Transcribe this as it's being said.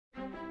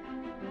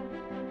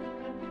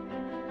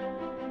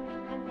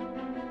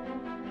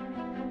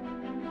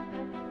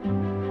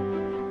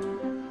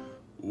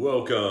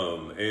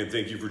Welcome, and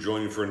thank you for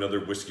joining for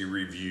another whiskey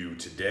review.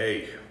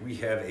 Today, we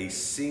have a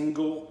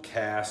single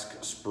cask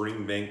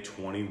Springbank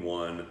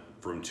 21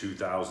 from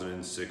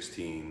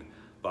 2016,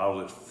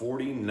 bottled at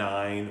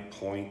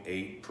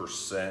 49.8%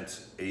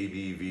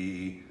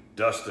 ABV.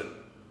 Dustin,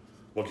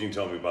 what can you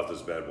tell me about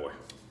this bad boy?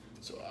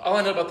 So all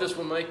I know about this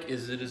one, Mike,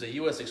 is it is a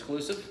U.S.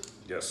 exclusive.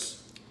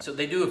 Yes. So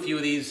they do a few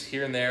of these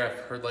here and there. I've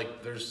heard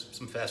like there's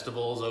some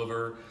festivals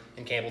over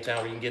in Campbelltown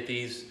where you can get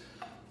these.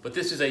 But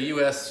this is a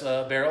U.S.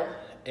 barrel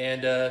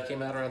and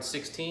came out around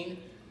 16.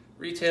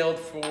 Retailed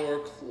for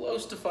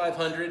close to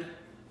 500.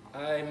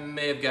 I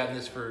may have gotten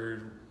this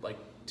for like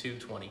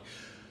 220.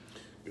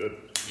 Good.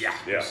 Yeah.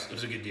 Yeah. It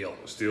was a good deal.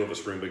 Steal of a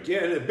Springbank.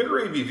 Yeah, and a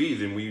bigger ABV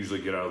than we usually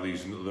get out of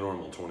these, the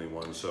normal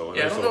 21. So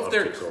yeah, I don't know if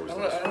they're.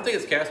 I don't think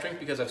it's cask strength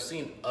because I've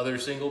seen other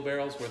single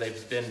barrels where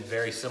they've been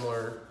very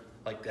similar,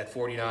 like at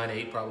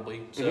 49.8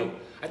 probably. So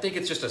I think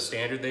it's just a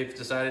standard they've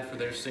decided for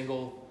their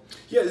single.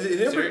 Yeah,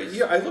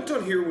 I looked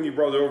on here when you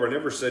brought it over. I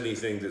never said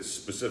anything that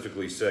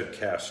specifically said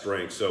cask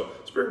strength. So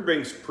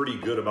Springbank's pretty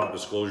good about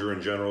disclosure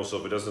in general. So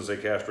if it doesn't say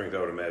cask strength,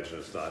 I would imagine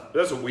it's not. But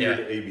that's a weird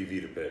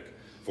ABV to pick,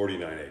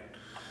 49.8.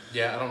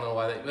 Yeah, I don't know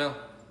why they. Well,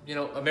 you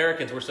know,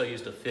 Americans, we're so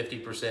used to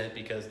 50%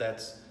 because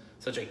that's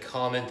such a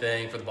common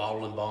thing for the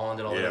bottled and bond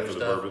and all that other stuff.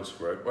 Yeah, for the bourbons,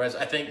 right. Whereas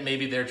I think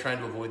maybe they're trying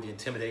to avoid the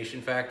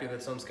intimidation factor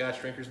that some Scotch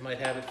drinkers might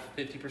have at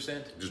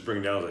 50%. Just bring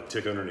it down to that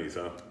tick underneath,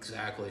 huh?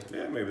 Exactly.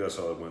 Yeah, maybe that's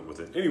how I went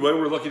with it. Anyway,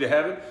 we're lucky to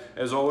have it,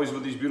 as always,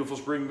 with these beautiful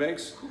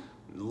Springbanks.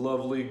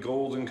 Lovely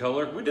golden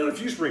color. We've done a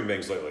few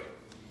Springbanks lately.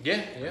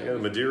 Yeah. Yeah, the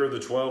Madeira,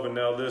 the 12, and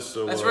now this.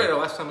 So that's right. The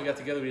last time we got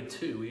together, we did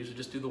 2. We usually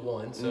just do the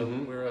 1. So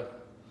we're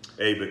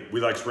Hey, but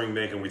we like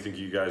Springbank, and we think a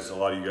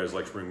lot of you guys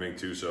like Springbank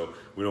too, so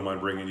we don't mind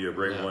bringing you a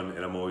great one,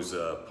 and I'm always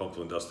pumped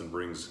when Dustin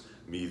brings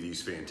me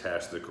these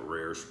fantastic,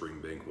 rare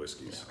Springbank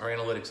whiskeys. Yeah, our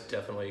analytics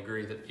definitely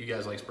agree that you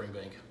guys like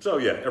Springbank. So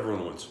yeah,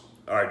 everyone wins.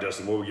 All right,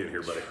 Dustin, what are we getting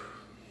here, buddy?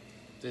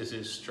 This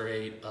is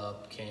straight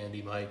up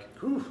candy, Mike.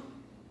 Whew.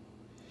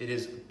 It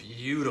is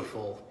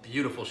beautiful,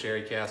 beautiful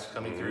sherry cask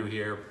coming through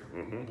here.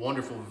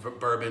 Wonderful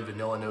bourbon,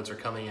 vanilla notes are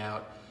coming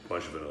out.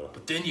 Bunch of vanilla.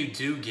 But then you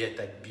do get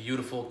that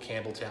beautiful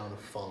Campbelltown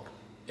funk.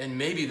 And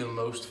maybe the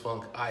most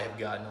funk I have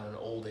gotten on an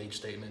old age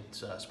statement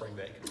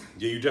Springbank.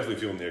 Yeah, you're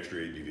definitely feeling the extra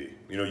ABV.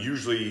 You know,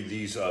 usually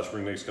these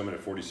Springbanks come in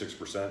at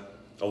 46%.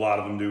 A lot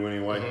of them do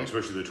anyway,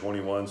 especially the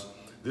 21s.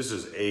 This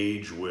is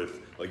aged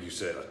with, like you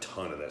said, a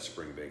ton of that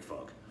Springbank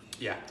funk.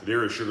 Yeah.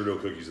 There are sugar dough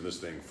cookies in this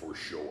thing for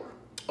sure.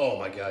 Oh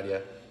my God, yeah.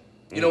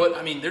 You know what?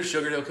 I mean, there's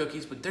sugar dough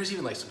cookies, but there's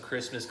even like some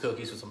Christmas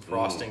cookies with some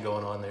frosting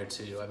going on there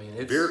too. I mean,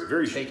 it's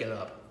very taken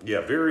up.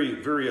 Yeah,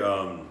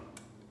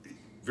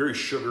 very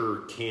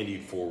sugar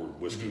candied forward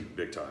whiskey,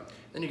 big time.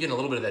 Then you're getting a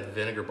little bit of that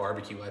vinegar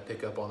barbecue I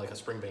pick up on like a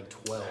Springbank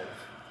 12.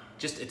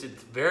 Just it's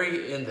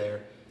very in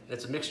there, and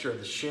it's a mixture of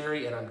the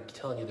sherry, and I'm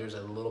telling you, there's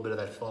a little bit of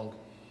that funk.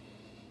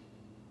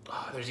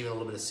 Oh, there's even a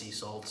little bit of sea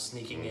salt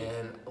sneaking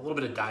in, a little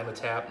bit of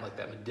Dimetap, like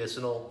that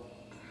medicinal,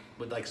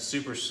 with like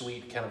super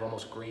sweet, kind of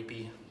almost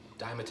grapey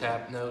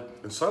Dimetap note.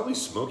 And slightly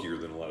smokier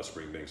than a lot of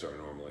Springbanks are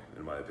normally,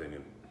 in my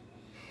opinion.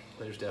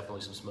 There's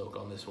definitely some smoke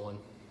on this one.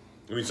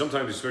 I mean,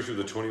 sometimes, especially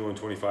with the 21,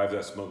 25,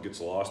 that smoke gets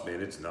lost.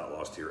 Man, it's not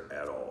lost here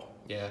at all.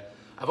 Yeah.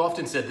 I've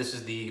often said this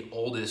is the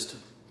oldest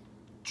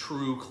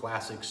true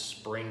classic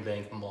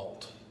Springbank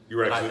malt.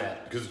 You're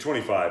right, because the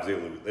 25s,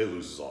 they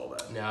loses all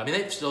that. No, I mean,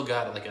 they've still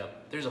got like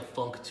there's a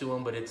funk to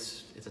them, but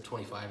it's a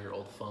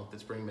 25-year-old funk that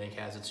Springbank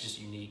has. It's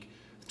just unique.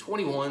 The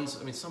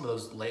 21s, I mean, some of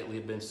those lately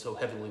have been so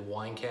heavily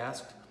wine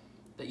casked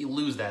that you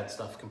lose that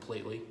stuff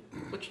completely,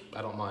 which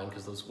I don't mind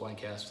because those wine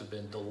casks have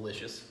been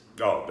delicious.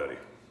 Oh, Betty.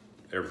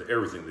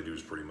 Everything they do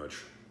is pretty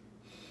much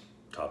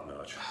top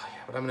notch. Oh,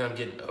 yeah, but I'm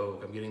getting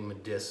oak, I'm getting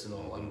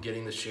medicinal, I'm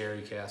getting the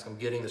sherry cask, I'm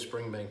getting the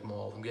Springbank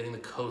malt, I'm getting the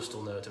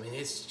coastal notes. I mean,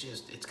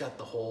 it's got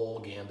the whole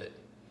gambit.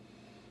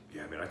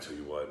 Yeah, I mean, I tell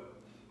you what,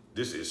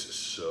 this is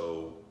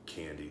so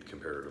candied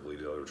comparatively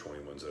to the other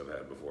 21s that I've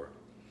had before.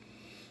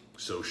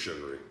 So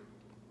sugary.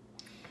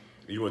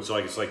 You know, it's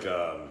like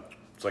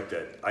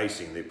that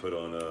icing they put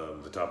on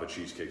the top of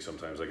cheesecake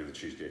sometimes, like at the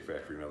Cheesecake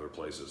Factory and other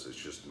places. It's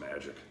just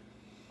magic.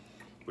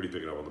 What are you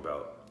picking up on the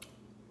palate?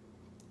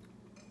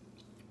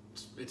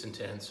 It's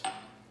intense.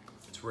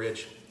 It's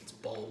rich. It's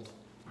bold.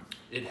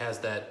 It has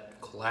that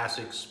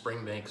classic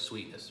Springbank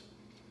sweetness.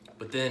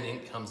 But then in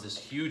comes this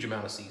huge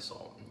amount of sea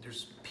salt.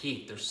 There's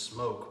peat, there's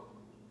smoke,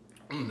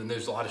 and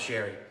there's a lot of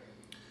sherry.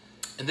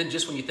 And then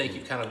just when you think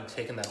you've kind of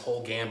taken that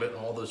whole gambit and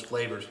all those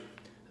flavors,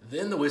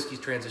 then the whiskey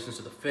transitions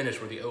to the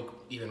finish where the oak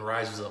even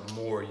rises up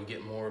more. You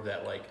get more of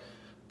that like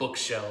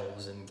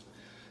bookshelves and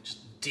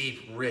just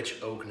deep,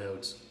 rich oak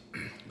notes.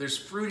 There's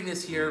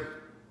fruitiness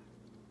here,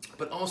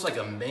 but almost like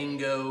a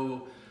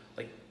mango,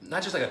 like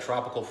not just like a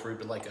tropical fruit,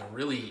 but like a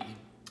really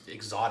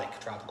exotic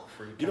tropical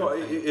fruit. You know,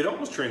 it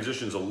almost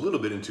transitions a little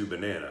bit into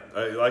banana.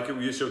 Like it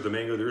used to with the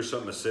mango, there's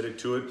something acidic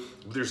to it.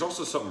 There's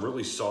also something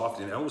really soft,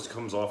 and it almost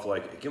comes off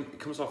like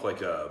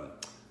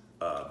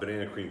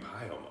banana cream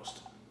pie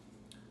almost.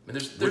 I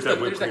mean, there's that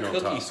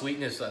cookie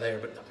sweetness there,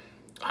 but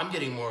I'm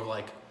getting more of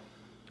like,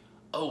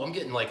 I'm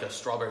getting like a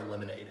strawberry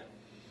lemonade.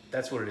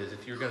 That's what it is.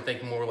 If you're gonna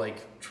think more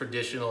like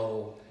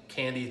traditional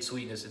candied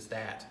sweetness, it's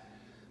that.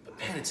 But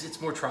man,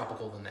 it's more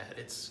tropical than that.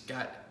 It's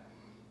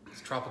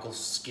tropical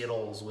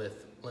Skittles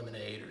with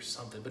lemonade or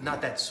something, but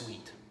not that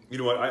sweet. You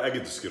know what? I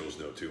get the Skittles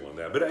note too on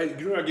that. But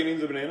you know what I'm getting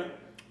into the banana?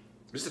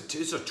 It's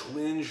a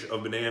twinge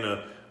of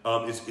banana.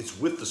 It's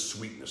with the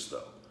sweetness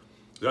though.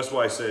 That's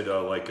why I said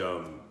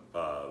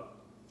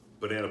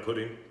banana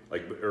pudding,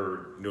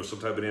 some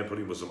type of banana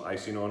pudding with some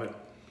icing on it.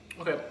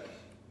 Okay,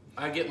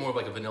 I get more of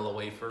like a vanilla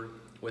wafer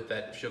with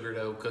that sugar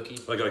dough cookie.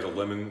 Like a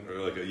lemon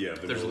or vanilla.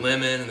 There's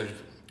lemon and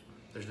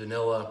there's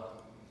vanilla,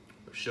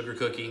 there's sugar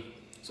cookie.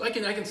 So I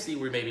can see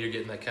where maybe you're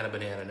getting that kind of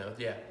banana note.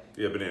 Yeah.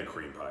 Yeah, banana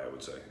cream pie, I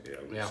would say. Yeah,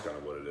 that's kind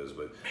of what it is.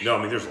 But no,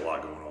 I mean, there's a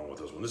lot going on with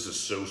this one. This is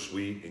so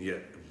sweet and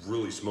yet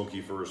really smoky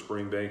for a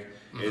Springbank.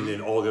 Mm-hmm. And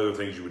then all the other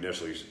things you would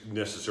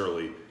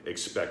necessarily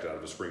expect out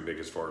of a Springbank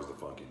as far as the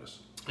funkiness.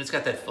 It's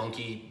got that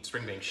funky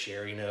Springbank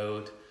sherry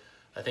note.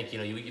 I think,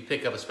 you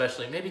pick up,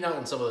 especially, maybe not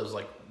in some of those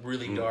like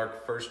really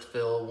dark first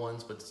fill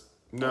ones, but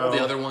all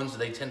the other ones,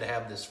 they tend to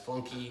have this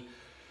funky,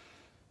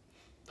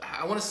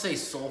 I want to say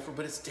sulfur,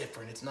 but it's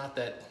different. It's not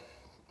that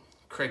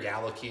Craig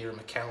Alecky or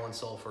Macallan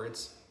sulfur.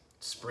 It's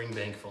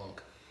Springbank funk.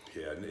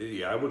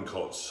 Yeah, I wouldn't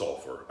call it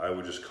sulfur. I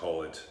would just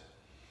call it...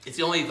 It's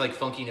the only like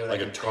funky note like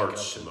I can a tart think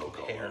of smoke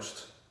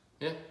almost.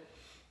 Yeah,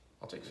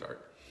 I'll take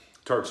tart.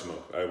 Tart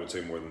smoke, I would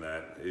say more than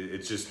that.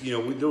 It's just,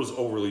 those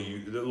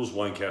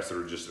wine casks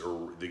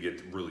that they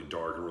get really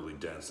dark and really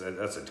dense.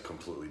 That's a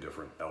completely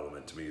different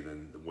element to me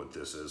than what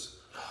this is.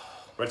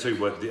 But I tell you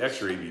what, the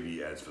extra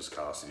ABV adds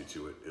viscosity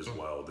to it as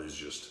well. That is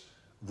just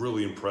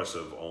really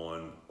impressive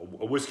on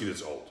a whiskey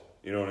that's old.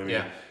 You know what I mean?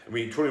 Yeah. I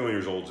mean, 21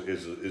 years old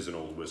is an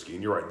old whiskey.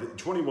 And you're right,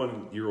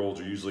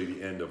 21-year-olds are usually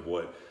the end of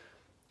what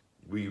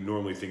we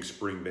normally think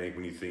Springbank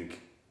when you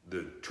think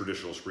the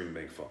traditional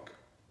Springbank funk.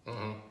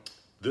 Mm-hmm.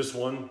 This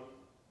one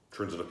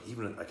turns it up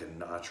even like a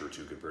notch or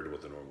two compared to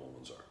what the normal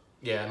ones are.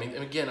 Yeah, I mean,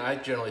 again, I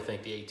generally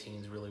think the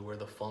 18 is really where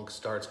the funk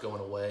starts going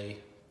away.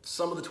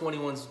 Some of the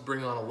 21s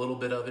bring on a little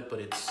bit of it, but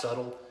it's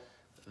subtle.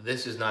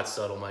 This is not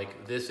subtle,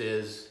 Mike. This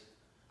is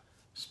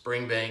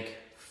Springbank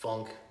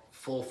funk,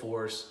 full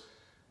force,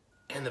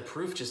 and the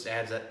proof just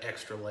adds that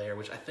extra layer,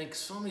 which I think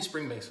so many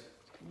Springbanks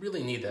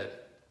really need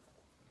that.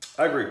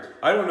 I agree.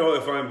 I don't know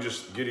if I'm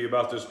just giddy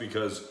about this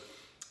because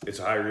it's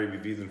a higher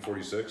ABV than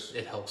 46.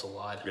 It helps a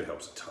lot. It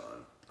helps a ton.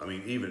 I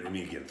mean,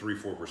 again,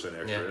 3-4%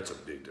 extra, that's a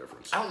big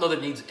difference. I don't know that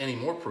it needs any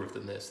more proof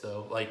than this,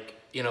 though. Like,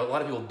 a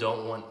lot of people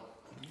don't want...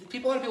 A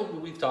lot of people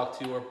we've talked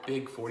to are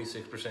big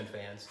 46%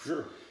 fans.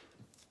 Sure.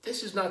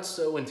 This is not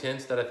so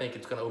intense that I think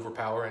it's going to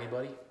overpower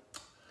anybody.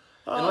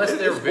 Unless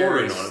they're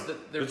very...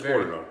 It's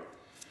bordering on it.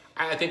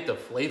 I think the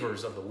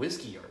flavors of the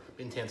whiskey are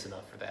intense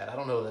enough for that. I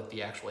don't know that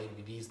the actual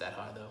ABV is that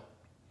high, though.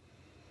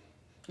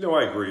 No,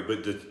 I agree,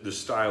 but the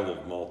style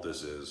of malt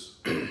this is...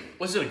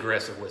 Was an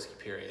aggressive whiskey,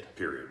 period.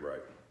 Period,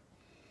 right.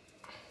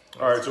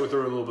 All right, so we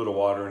throw a little bit of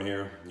water in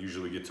here.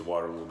 Usually get to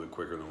water a little bit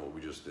quicker than what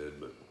we just did,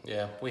 but...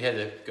 Yeah, we had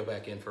to go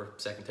back in for a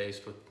second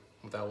taste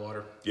without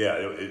water. Yeah,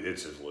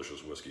 it's a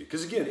delicious whiskey.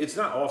 Because again, it's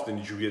not often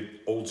that you get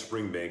old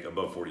Springbank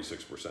above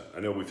 46%.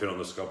 I know we've hit on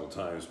this a couple of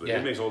times, but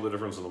it makes all the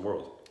difference in the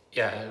world.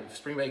 Yeah,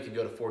 Springbank could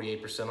go to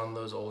 48% on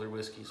those older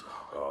whiskeys.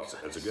 Oh,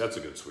 that's a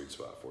good sweet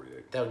spot,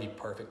 48. That would be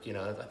perfect.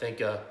 I think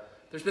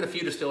there's been a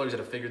few distilleries that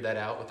have figured that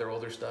out with their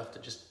older stuff, to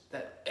just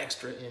that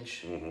extra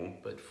inch. Mm-hmm.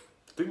 But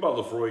think about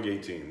Lafroig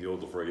 18, the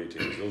old Lafroig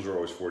 18s. Those are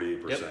always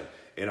 48%. Yep.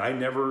 And I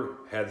never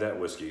had that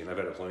whiskey, and I've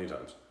had it plenty of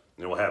times.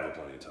 And we'll have it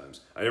plenty of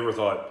times. I never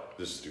thought,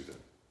 this is too thin.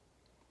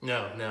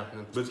 No,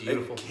 it's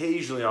beautiful.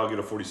 Occasionally I'll get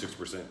a 46%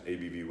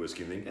 ABV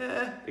whiskey and think,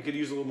 it could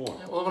use a little more.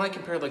 Yeah, well, when I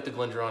compared like the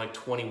Glendronach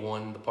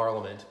 21, the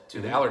Parliament, to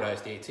the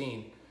Allardyce, the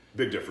 18.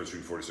 Big difference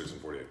between 46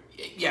 and 48.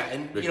 Yeah,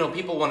 and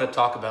people want to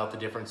talk about the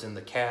difference in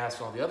the cask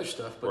and all the other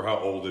stuff. But, or how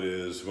old it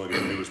is, when I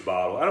get the newest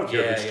bottle. I don't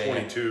care if it's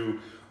 22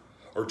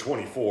 or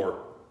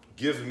 24.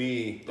 Give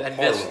me the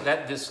Parliament.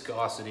 That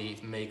viscosity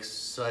makes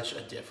such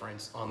a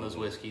difference on those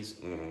whiskeys.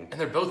 Mm-hmm. And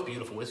they're both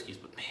beautiful whiskeys,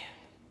 but man.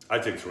 I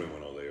take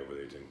 21 all day over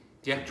the 18.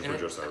 Yeah,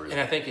 and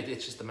I think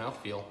it's just the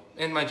mouthfeel.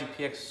 And mind you,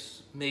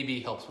 PX maybe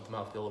helps with the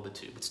mouthfeel a little bit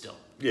too, but still.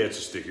 Yeah, it's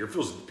a stickier.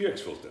 PX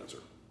feels denser.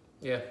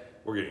 Yeah.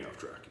 We're getting off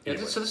track. Yeah,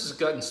 anyway. So this has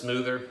gotten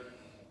smoother.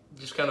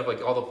 Just kind of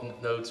like all the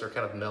notes are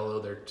kind of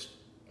mellow.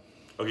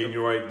 Okay, and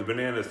you're right. The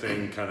banana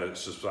thing kind of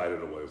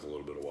subsided away with a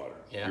little bit of water.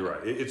 Yeah. You're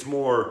right. It's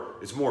more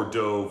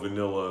dough,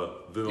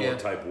 vanilla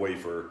type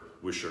wafer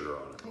with sugar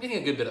on it. I'm getting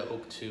a good bit of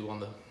oak too on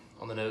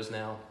the nose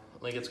now.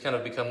 Like it's kind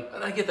of become,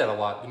 and I get that a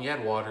lot. When you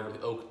add water,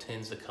 the oak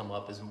tends to come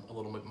up as a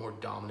little bit more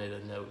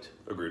dominant a note.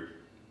 Agreed.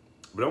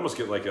 But I almost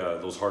get like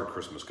those hard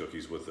Christmas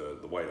cookies with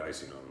the white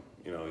icing on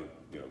them.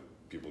 You know,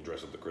 people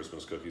dress up the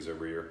Christmas cookies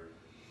every year.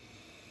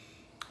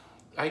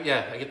 I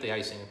get the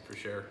icing for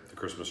sure. The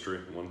Christmas tree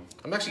one.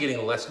 I'm actually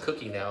getting less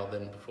cookie now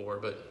than before,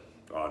 but.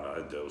 Oh no,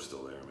 that dough's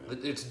still there, man.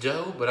 It's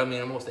dough, but I mean,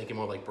 I'm almost thinking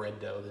more like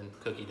bread dough than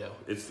cookie dough.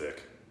 It's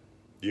thick.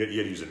 You had to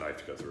use a knife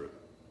to cut through it.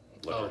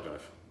 Electric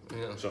knife.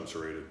 Yeah. Something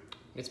serrated.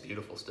 It's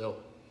beautiful still.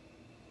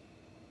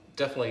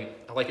 Definitely,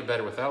 I like it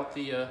better without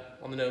the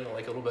on the nose. I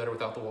like it a little better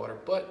without the water,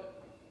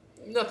 but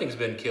Nothing's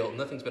been killed.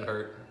 Nothing's been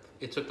hurt.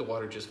 It took the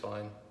water just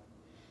fine.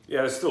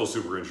 Yeah, it's still a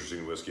super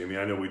interesting whiskey. I mean,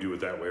 I know we do it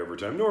that way over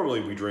time.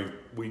 Normally we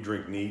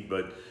drink neat,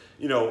 but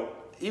you know,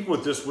 even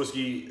with this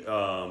whiskey,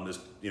 as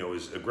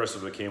as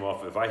aggressive as it came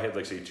off, if I had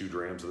like say 2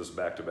 drams of this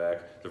back to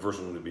back, the first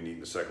one would be neat,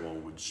 and the second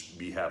one would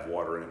have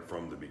water in it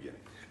from the beginning.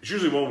 It's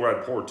usually one where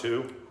I'd pour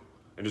 2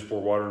 and just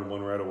pour water in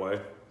one right away.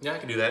 Yeah, I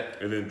can do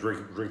that. And then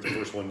drink the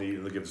first one neat,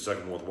 and then give the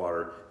second one with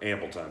water,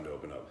 ample time to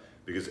open up.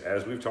 Because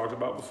as we've talked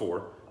about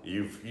before,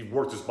 you've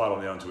worked this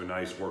bottle down to a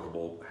nice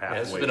workable halfway.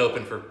 Yeah, it's been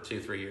open for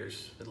 2-3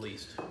 years at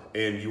least.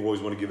 And you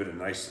always want to give it a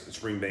nice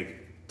Springbank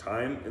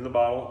time in the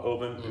bottle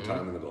open and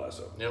time in the glass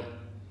open. Yep.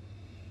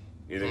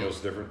 Anything else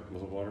different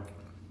with the water?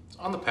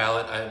 On the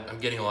palate, I'm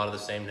getting a lot of the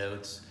same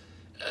notes.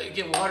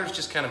 Again, water's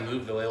just kind of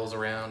moved the oils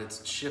around.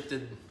 It's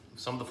shifted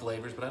some of the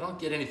flavors, but I don't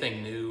get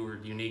anything new or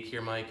unique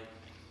here, Mike.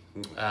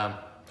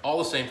 All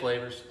the same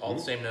flavors, all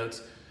the same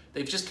notes.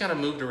 They've just kind of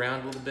moved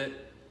around a little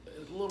bit.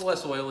 A little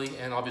less oily,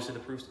 and obviously the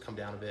proof's come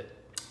down a bit.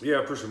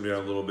 Yeah, proof's come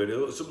down a little bit.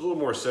 It's a little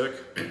more acidic.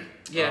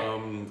 Yeah,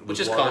 which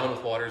is common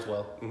with water as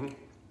well. A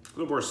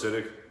little more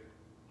acidic.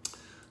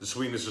 The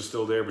sweetness is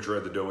still there, but you're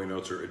at the doughy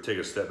notes are take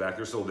a step back.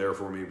 They're still there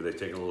for me, but they've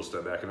taken a little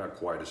step back. They're not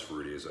quite as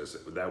fruity as I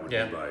said. But that would be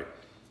my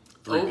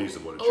 3-piece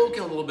of what it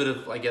get a little bit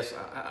of, I guess,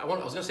 I was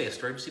going to say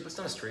astringency, but it's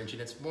not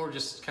astringent. It's more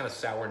just kind of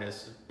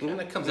sourness. It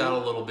kind of comes out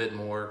a little bit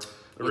more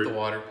with the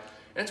water.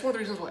 And it's one of the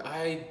reasons why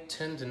I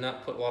tend to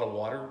not put a lot of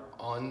water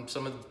on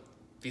some of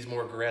these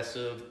more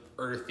aggressive,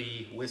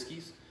 earthy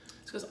whiskeys.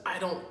 It's because I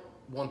don't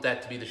want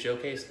that to be the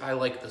showcase. I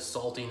like the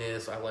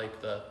saltiness. I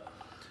like the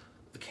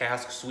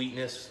cask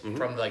sweetness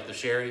from like the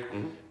sherry.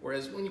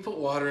 Whereas when you put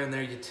water in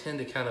there, you tend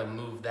to kind of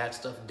move that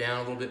stuff down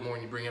a little bit more,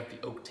 and you bring up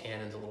the oak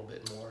tannins a little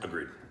bit more.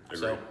 Agreed.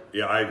 So,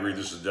 yeah, I agree.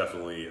 This is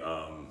definitely,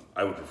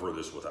 I would prefer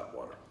this without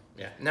water.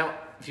 Yeah. Now,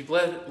 if you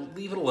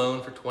leave it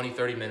alone for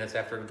 20-30 minutes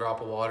after a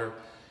drop of water,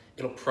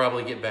 it'll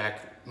probably get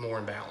back more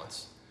in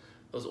balance.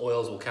 Those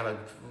oils will kind of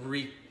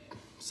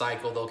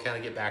recycle. They'll kind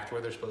of get back to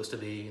where they're supposed to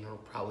be, and it'll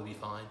probably be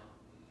fine.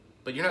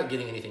 But you're not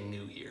getting anything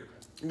new here.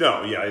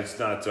 No, yeah, it's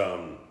not.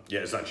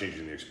 It's not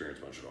changing the experience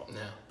much at all. No,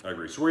 I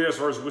agree. So where are you as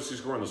far as whiskey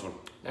score on this one?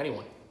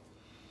 91.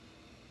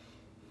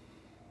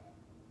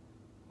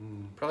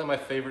 Probably my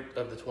favorite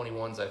of the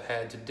 21s I've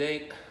had to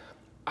date.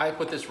 I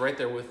put this right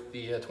there with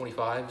the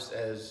 25s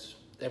as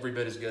every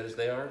bit as good as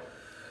they are.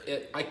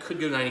 I could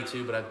go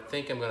 92, but I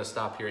think I'm going to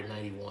stop here at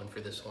 91 for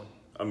this one.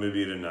 I'm going to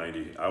be at a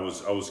 90. I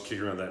was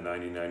kicking around that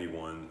 90,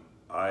 91.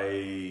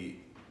 I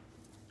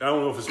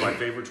don't know if it's my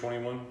favorite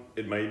 21.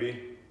 It may be,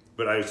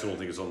 but I still don't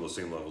think it's on the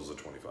same levels as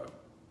the 25.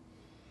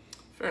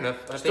 Fair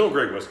enough. Still a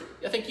great whiskey.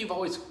 I think you've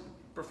always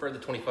preferred the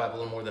 25 a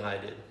little more than I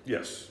did.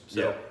 Yes.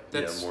 So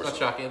that's not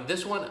shocking.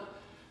 This one...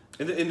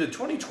 In the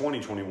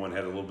 2020-21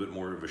 had a little bit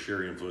more of a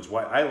sherry influence.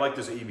 Why I like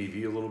this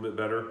ABV a little bit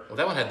better. Well,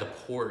 that one had the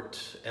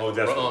port and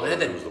that's rum. It had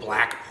that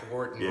black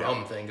port and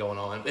rum thing going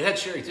on. It had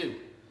sherry too.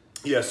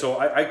 Yeah, so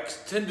I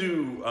tend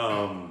to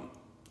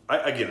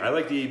I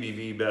like the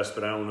ABV best,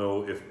 but I don't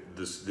know if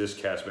this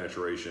cask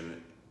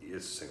maturation.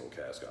 It's a single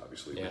cask,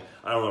 obviously. Yeah.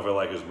 I don't know if I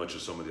like it as much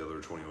as some of the other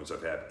 21s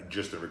I've had,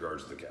 just in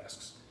regards to the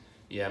casks.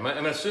 Yeah,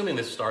 I'm assuming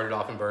this started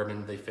off in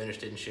bourbon. They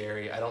finished it in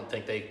sherry. I don't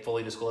think they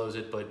fully disclose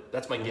it, but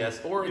that's my guess.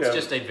 Or it's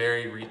just a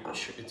very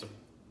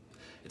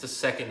it's a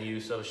second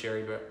use of a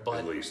sherry butt.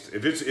 At least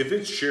if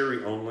it's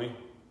sherry only,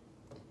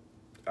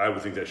 I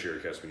would think that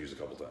sherry cask been used a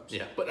couple times.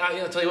 Yeah, but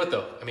I'll tell you what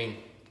though. I mean,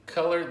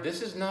 color.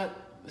 This is not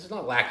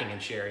lacking in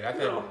sherry.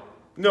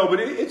 No, but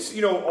it's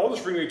all the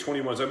Springbank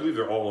 21s. I believe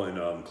they're all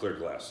in clear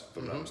glass,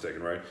 if I'm not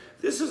mistaken, right?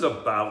 This is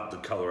about the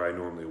color I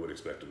normally would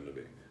expect them to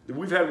be.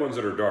 We've had ones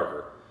that are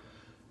darker.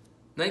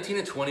 19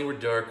 and 20 were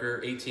darker.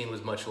 18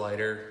 was much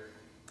lighter.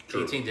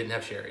 True. 18 didn't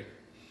have sherry.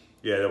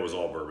 Yeah, that was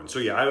all bourbon. So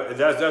yeah,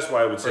 that's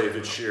why I would say if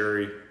it's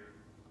sherry,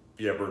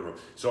 bourbon.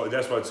 So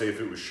that's why I'd say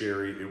if it was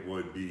sherry, it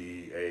would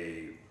be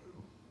a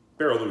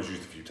barrel that was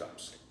used a few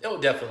times. Oh,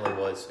 it definitely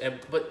was.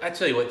 But I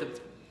tell you what,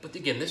 but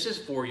again, this is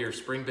for your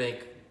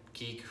Springbank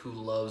geek who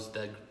loves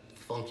the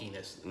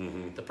funkiness.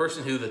 The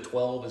person who the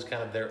 12 is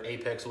kind of their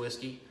apex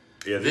whiskey.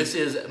 Yeah, this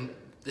is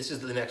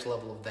the next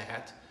level of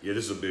that. Yeah,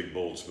 this is a big,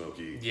 bold,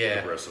 smoky,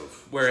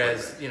 aggressive.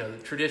 Whereas,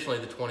 traditionally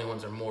the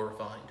 21s are more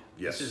refined.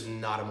 Yes. This is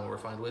not a more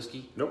refined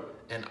whiskey.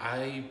 Nope. And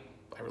I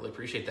really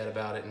appreciate that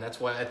about it. And that's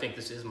why I think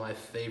this is my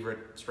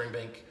favorite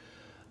Springbank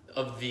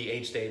of the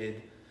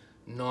age-stated,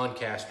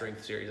 non-cask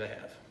strength series I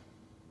have.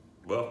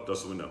 Well,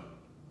 that's what we know.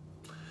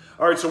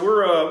 All right, so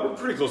we're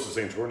pretty close to the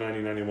same score,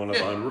 90, 91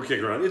 up on. We're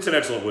kicking around. It's an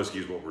excellent whiskey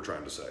is what we're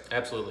trying to say.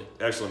 Absolutely.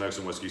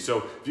 Excellent whiskey.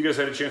 So if you guys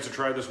had a chance to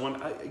try this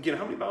one, again,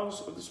 how many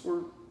bottles of this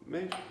were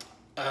made?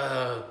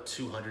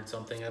 200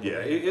 something, I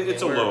believe. Yeah,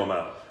 it's a low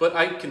amount. But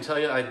I can tell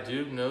you, I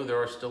do know there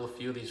are still a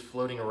few of these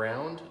floating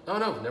around. Oh,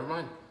 no, never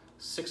mind.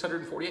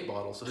 648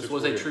 bottles. So this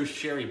was a true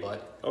sherry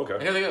butt. Okay.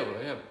 And here they go.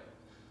 Yeah.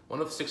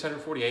 One of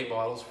 648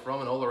 bottles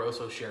from an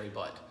Oloroso Sherry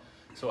Butt.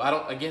 So I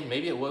don't, again,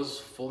 maybe it was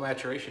full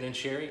maturation in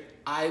sherry.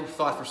 I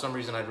thought for some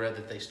reason I'd read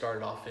that they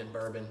started off in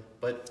bourbon,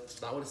 but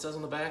it's not what it says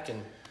on the back,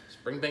 and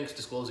Springbank's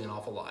disclosing an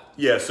awful lot.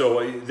 Yeah,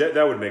 so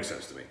that would make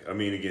sense to me. I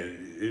mean,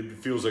 again, it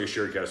feels like a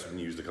sherry cask has been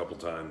used a couple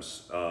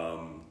times.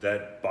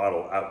 That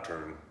bottle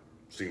outturn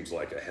seems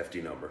like a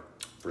hefty number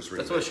for Springbank.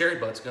 That's what a sherry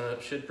butt's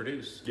should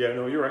produce. Yeah,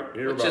 no, you're right.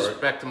 You're But just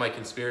right. back to my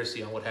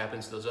conspiracy on what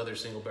happens to those other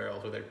single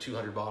barrels where they're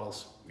 200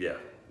 bottles. Yeah,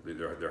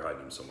 they're hiding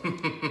them somewhere,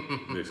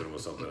 mixing them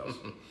with something else.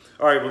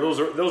 All right, well, those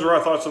are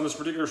our thoughts on this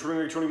particular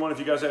Springbank 21. If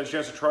you guys had a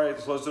chance to try it,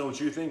 just let us know what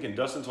you think. And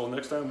Dustin, until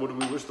next time, what do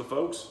we wish the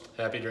folks?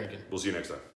 Happy drinking. We'll see you next time.